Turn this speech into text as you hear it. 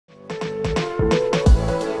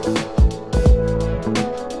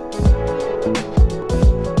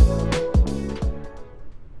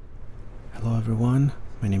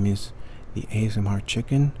ASMR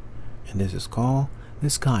Chicken, and this is called the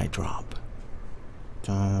Sky Drop.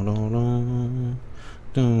 Let me look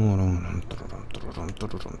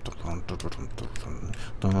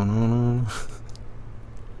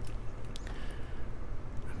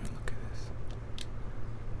at this.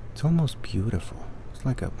 It's almost beautiful. It's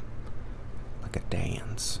like a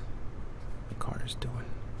dance the car is doing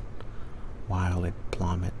while it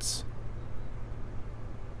plummets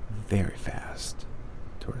very fast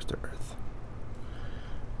towards the earth.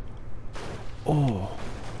 Oh.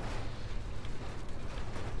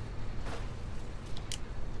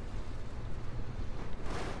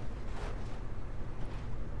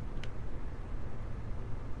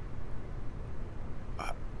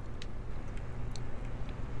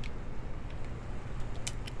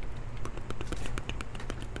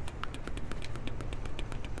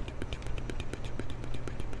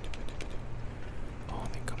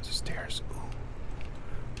 Stairs. Ooh.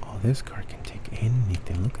 Oh, this car can take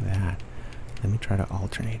anything. Look at that. Let me try to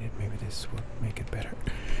alternate it. Maybe this will make it better.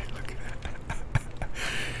 Look at that.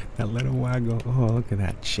 That little waggle. Oh, look at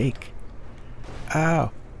that. Shake.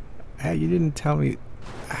 Ow. Hey, you didn't tell me.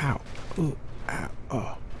 Ow. Ooh. Ow.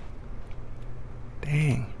 Oh.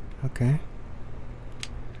 Dang. Okay.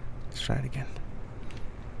 Let's try it again.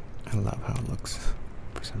 I love how it looks.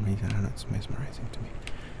 For some reason, I don't know. It's mesmerizing to me.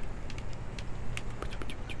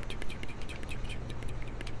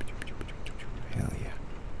 Hell yeah.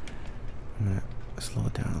 I'm gonna slow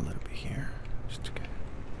it down a little bit here. Just to get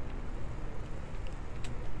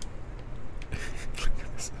look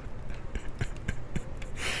at this.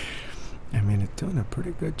 I mean, it's doing a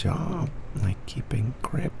pretty good job, like keeping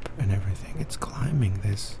grip and everything. It's climbing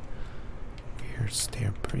this weird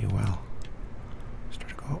stair pretty well. Just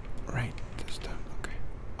try to go right this time. Okay.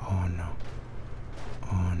 Oh no.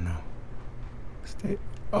 Oh no. Stay.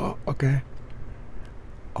 Oh, okay.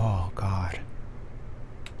 Oh god.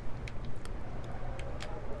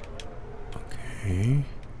 Okay.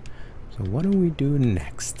 So what do we do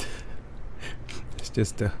next? It's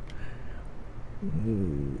just a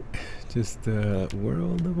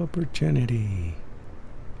world of opportunity.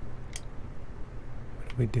 What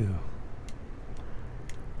do we do?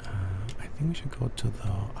 I think we should go to the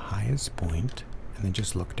highest point and then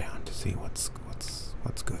just look down to see what's good.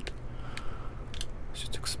 Let's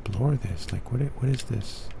just explore this. Like, what is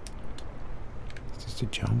this? Is this a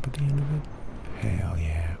jump at the end of it? Hell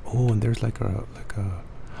yeah. Oh, and there's like a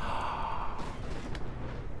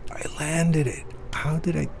I landed it. How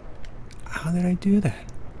did I do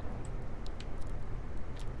that?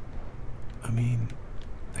 I mean,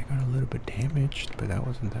 I got a little bit damaged, but that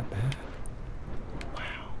wasn't that bad.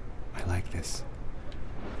 Wow. I like this.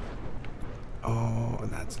 Oh,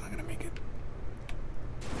 that's not gonna make it.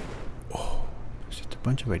 Oh, it's just a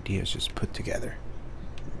bunch of ideas just put together,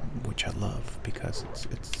 which I love because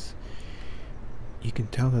it's you can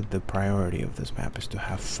tell that the priority of this map is to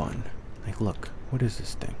have fun. Like, look, what is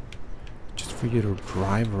this thing? Just for you to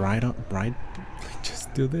drive right.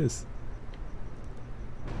 Just do this.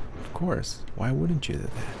 Of course. Why wouldn't you do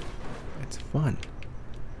that? It's fun.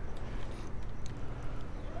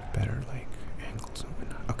 Better like angles and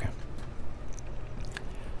whatnot. Okay.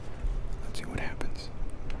 Let's see what happens.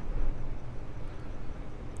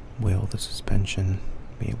 Will the suspension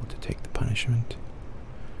be able to take the punishment?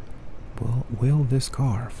 Will this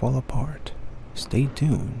car fall apart? Stay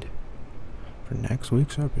tuned for next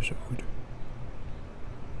week's episode.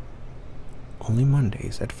 Only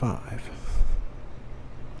Mondays at 5.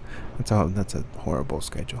 That's a horrible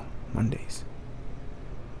schedule. Mondays.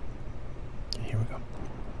 Okay, here we go.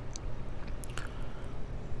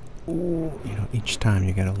 Ooh, you know, each time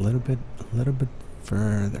you get a little bit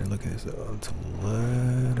further. Look at this. Oh, it's a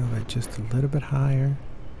little bit, just a little bit higher.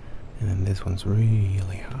 And then this one's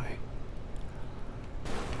really high.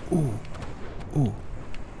 Ooh. Ooh.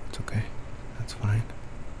 It's okay. That's fine.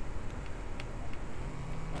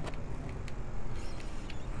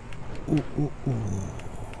 Ooh, ooh, ooh.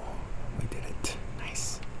 We did it.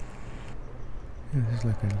 Nice. Yeah, this is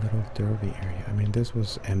like a little derby area. I mean, this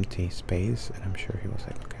was empty space, and I'm sure he was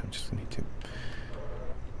like, okay, I'm just gonna need to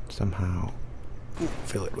somehow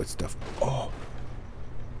fill it with stuff. Oh!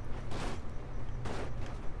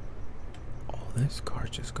 Oh, this car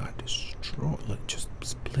just got destroyed. Look, just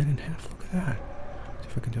split in half. Look at that. See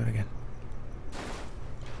if I can do it again.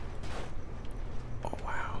 Oh,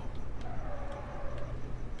 wow.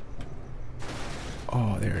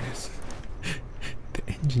 Oh, there it is. The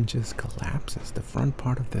engine just collapses. The front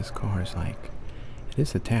part of this car is like, it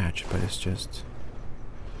is attached, but it's just,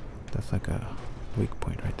 that's like a weak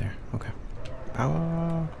point right there. Okay.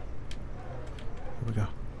 Power. Here we go.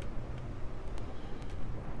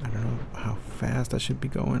 I don't know how fast I should be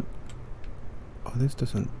going. Oh, this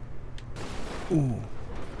doesn't. Ooh.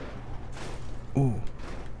 Ooh.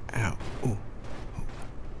 Ow. Ooh.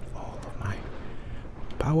 All of my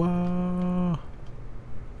power.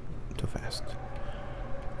 Too fast.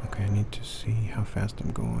 Okay, I need to see how fast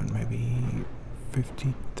I'm going. Maybe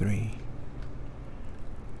 53.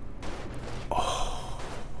 Oh.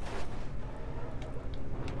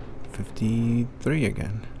 53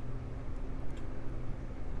 again.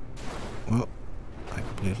 Well, I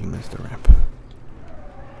completely missed the ramp.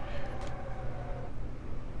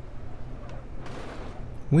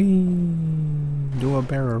 Whee! Do a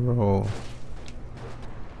barrel roll.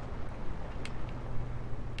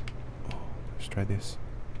 Oh, let's try this.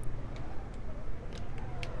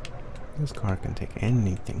 This car can take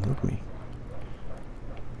anything. Look at me.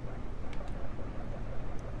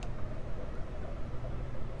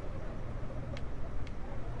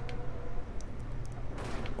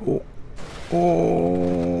 Oh. Oh.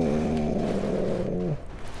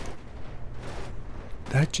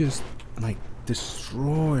 That just like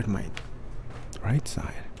destroyed my right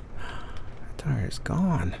side. That tire is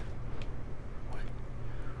gone.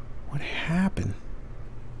 What happened?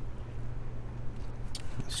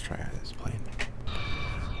 Let's try this plane.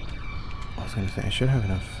 I was gonna say I should have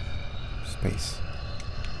enough space.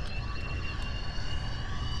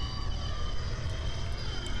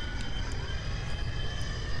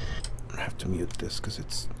 I have to mute this because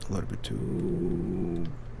it's a little bit too.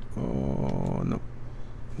 Oh no,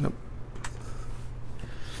 nope.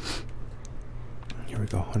 Here we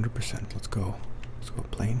go, 100%. Let's go. Let's go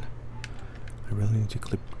plane. I really need to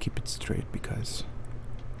keep it straight because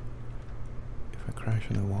if I crash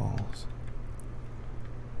on the walls,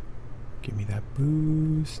 give me that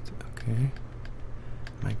boost. Okay.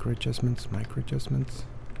 Micro adjustments, micro adjustments.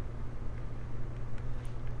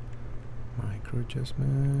 Micro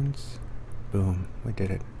adjustments. Boom, we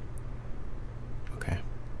did it. Okay.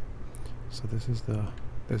 So this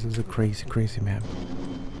is a crazy map.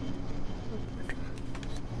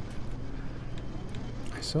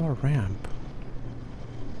 I saw a ramp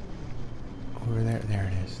over there. There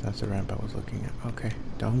it is. That's the ramp I was looking at. Okay,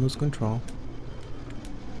 don't lose control.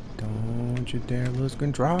 Don't you dare lose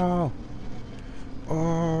control.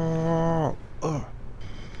 Oh, I'm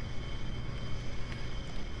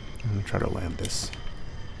gonna try to land this.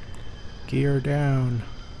 Gear down.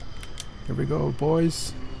 Here we go,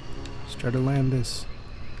 boys. Let's try to land this.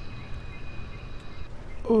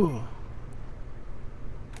 Oh,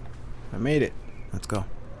 I made it. Let's go.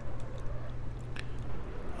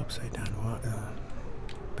 Upside down. What?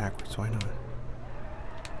 Backwards. Why not?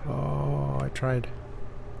 Oh, I tried.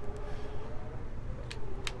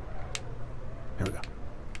 Here we go.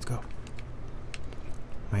 Let's go.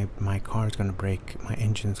 My car is gonna break. My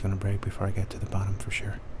engine is gonna break before I get to the bottom for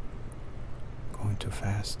sure. Going too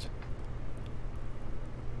fast.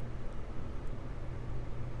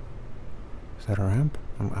 Is that a ramp?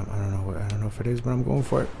 I don't know. I don't know if it is, but I'm going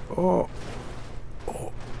for it. Oh.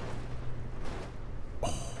 Oh.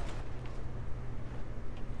 Oh.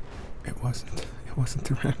 It wasn't. It wasn't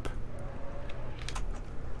the ramp.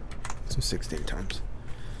 So 16 times.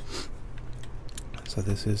 So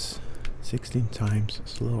this is 16 times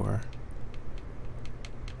slower.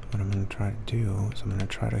 What I'm going to try to do is I'm going to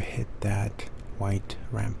try to hit that white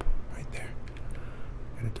ramp right there.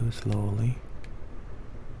 I'm going to do it slowly.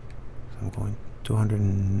 So I'm going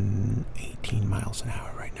 218 miles an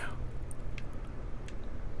hour right now.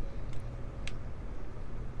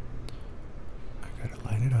 I got to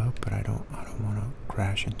line it up, but I don't want to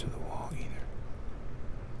crash into the wall either.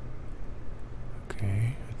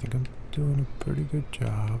 Okay, I think I'm doing a pretty good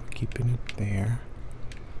job keeping it there.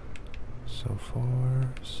 So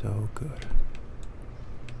far, so good.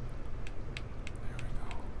 There we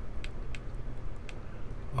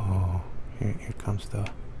go. Oh, here comes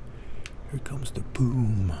the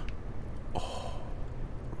boom. Oh,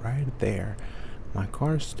 right there. My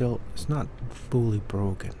car is still, it's not fully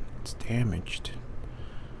broken. It's damaged.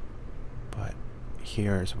 But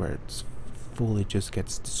here is where it's fully just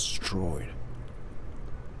gets destroyed.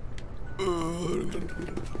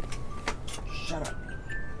 Shut up.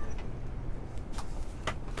 I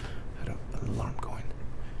had an alarm going.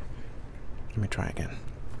 Let me try again.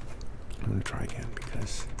 I'm gonna try again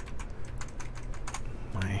because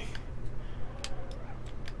my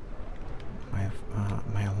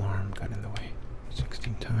alarm got in the way.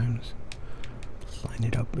 16 times. Line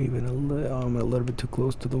it up even a little. I'm a little bit too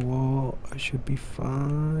close to the wall. I should be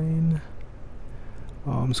fine.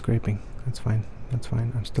 Oh, I'm scraping. That's fine. That's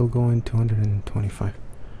fine. I'm still going 225.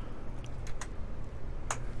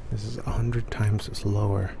 This is 100 times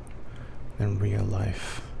slower than real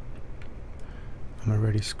life. I'm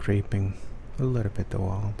already scraping a little bit the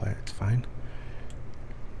wall, but it's fine.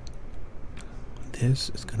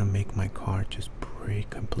 This is gonna make my car just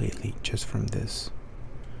break completely just from this.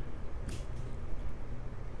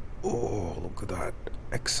 Oh, look at that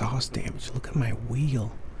exhaust damage. Look at my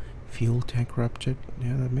wheel. Fuel tank ruptured.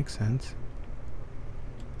 Yeah, that makes sense.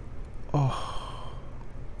 Oh.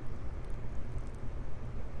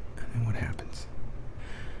 And then what happens?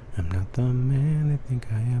 I'm not the man I think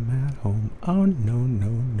I am at home. Oh, no, no,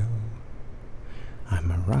 no.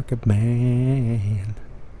 I'm a rocket man.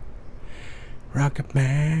 Rocket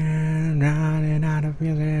man, running out of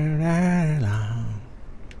your right along.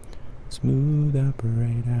 Smooth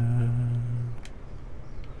operator.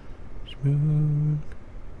 Smooth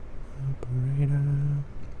operator.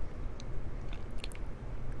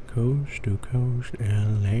 Coast to coast,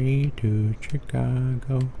 LA to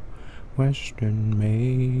Chicago, Western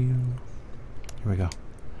Mail. Here we go.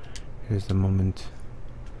 Here's the moment.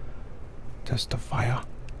 Test the fire.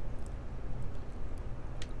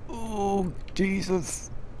 Oh, Jesus.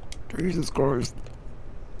 Jesus Christ.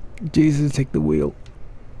 Jesus, take the wheel.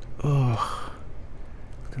 Oh,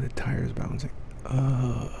 look at the tires bouncing.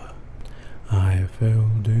 I fell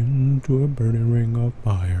into a burning ring of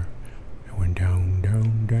fire. It went down,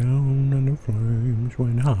 down, down, and the flames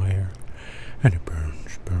went higher. And it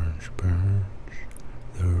burns, burns, burns.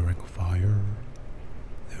 The ring of fire.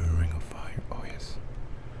 The ring of fire. Oh, yes.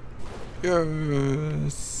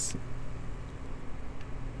 Yes.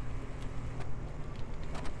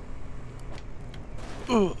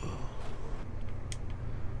 Oh,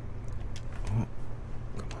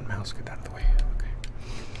 come on, mouse, get out of the way. Okay.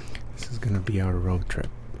 This is gonna be our road trip.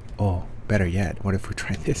 Oh, better yet, what if we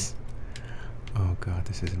try this? Oh god,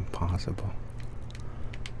 this is impossible.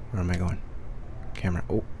 Where am I going? Camera.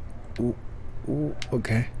 Oh, ooh, ooh,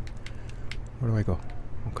 okay. Where do I go?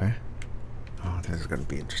 Okay. Oh, this is gonna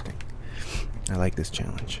be interesting. I like this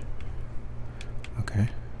challenge. Okay,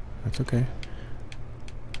 that's okay.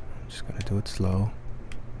 I'm just gonna do it slow.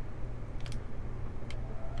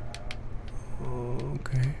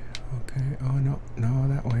 Okay, okay. Oh no, no,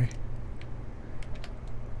 that way.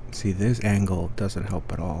 See, this angle doesn't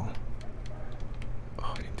help at all.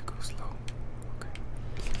 Oh, I need to go slow. Okay.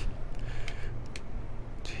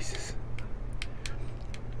 Jesus.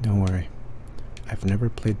 Don't worry. I've never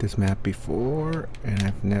played this map before, and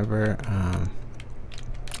I've never,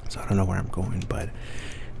 so I don't know where I'm going, but it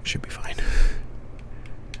should be fine.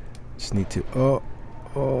 Just need to, oh,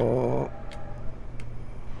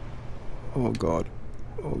 God.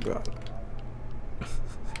 Oh, God.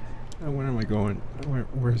 Where am I going?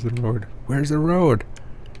 Where's the road? Where's the road?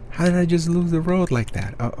 How did I just lose the road like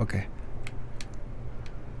that? Oh, okay.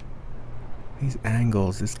 These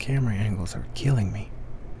angles, these camera angles are killing me.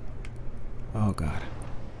 Oh, God.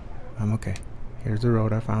 I'm okay. Here's the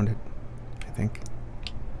road. I found it. I think.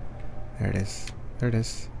 There it is. There it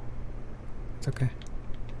is. It's okay.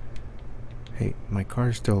 Hey, my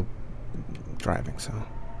car's still driving, so I'm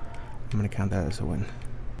gonna count that as a win.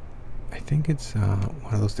 I think it's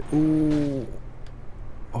one of those. Ooh,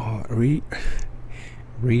 oh,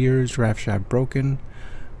 rear drive shaft broken,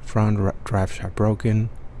 front drive shaft broken,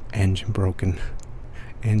 engine broken.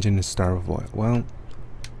 Engine is starved of oil. Well,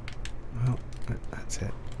 that's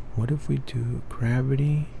it. What if we do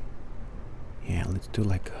gravity? Yeah, let's do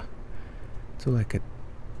like a.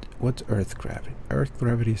 What's Earth gravity? Earth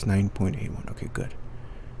gravity is 9.81. Okay, good.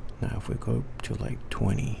 Now if we go to like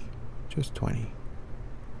 20, just 20.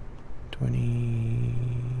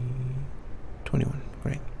 21,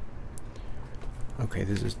 great. Okay,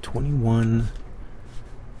 this is 21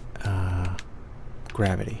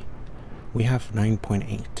 gravity. We have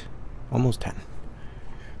 9.8, almost 10.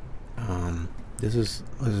 This is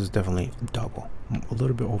definitely double, a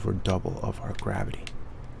little bit over double of our gravity.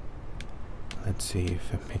 Let's see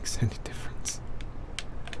if it makes any difference.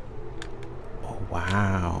 Oh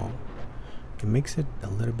wow, it makes it a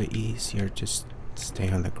little bit easier just stay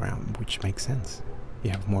on the ground, which makes sense.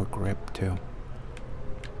 You have more grip too.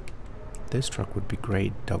 This truck would be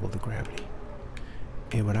great, double the gravity.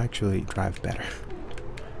 It would actually drive better.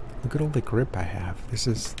 Look at all the grip I have. This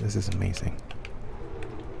is amazing.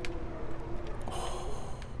 Oh.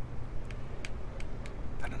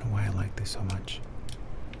 I don't know why I like this so much.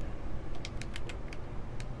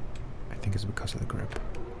 I think it's because of the grip.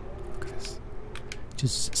 Look at this. It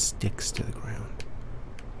just sticks to the ground.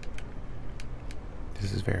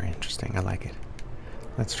 This is very interesting. I like it.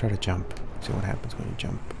 Let's try to jump. See what happens when you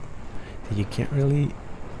jump. You can't really,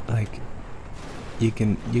 like, you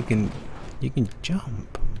can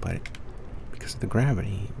jump, but because of the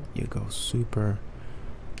gravity, you go super.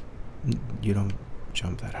 You don't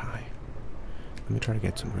jump that high. Let me try to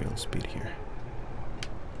get some real speed here.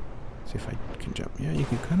 See if I can jump. Yeah, you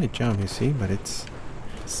can kind of jump, you see, but it's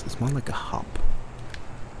more like a hop.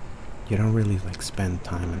 You don't really like spend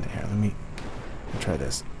time in the air. Let me try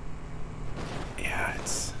this. Yeah,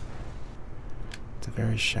 it's a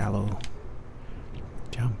very shallow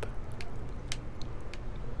jump.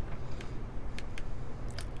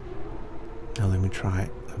 Now let me try.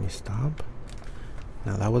 Let me stop.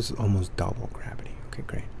 Now that was almost double gravity. Okay,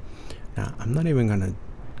 great. Now I'm not even gonna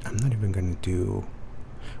do,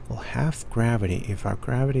 well, half gravity. If our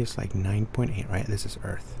gravity is like 9.8, right? This is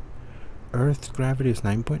Earth. Earth's gravity is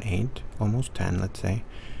 9.8, almost 10, let's say.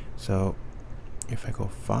 So if I go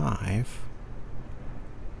 5,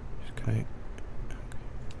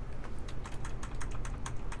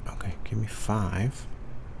 okay, give me 5.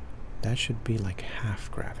 That should be like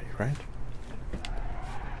half gravity, right?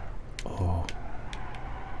 Oh,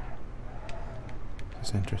 this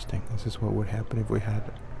is interesting. This is what would happen if we had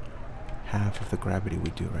half of the gravity we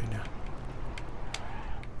do right now.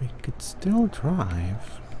 We could still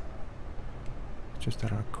drive. It's just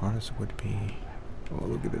that our cars would be... Oh,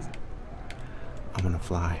 look at this. I'm gonna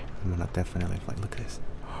fly. I'm gonna definitely fly. Look at this.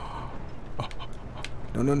 Oh,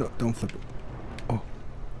 no, no, no, don't flip it. Oh,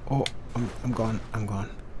 oh, I'm gone. I'm gone.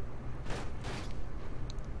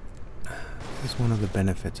 This is one of the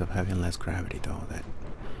benefits of having less gravity, though, that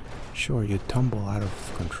sure, you tumble out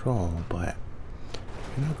of control, but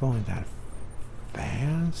you're not going that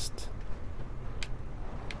fast.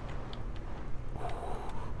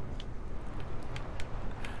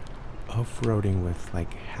 Off-roading with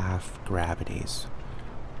like half gravities,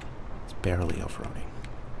 it's barely off-roading.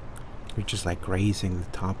 You're just like grazing the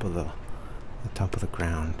top of the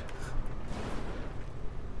ground.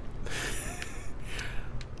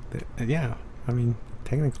 Yeah, I mean,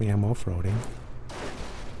 technically I'm off-roading.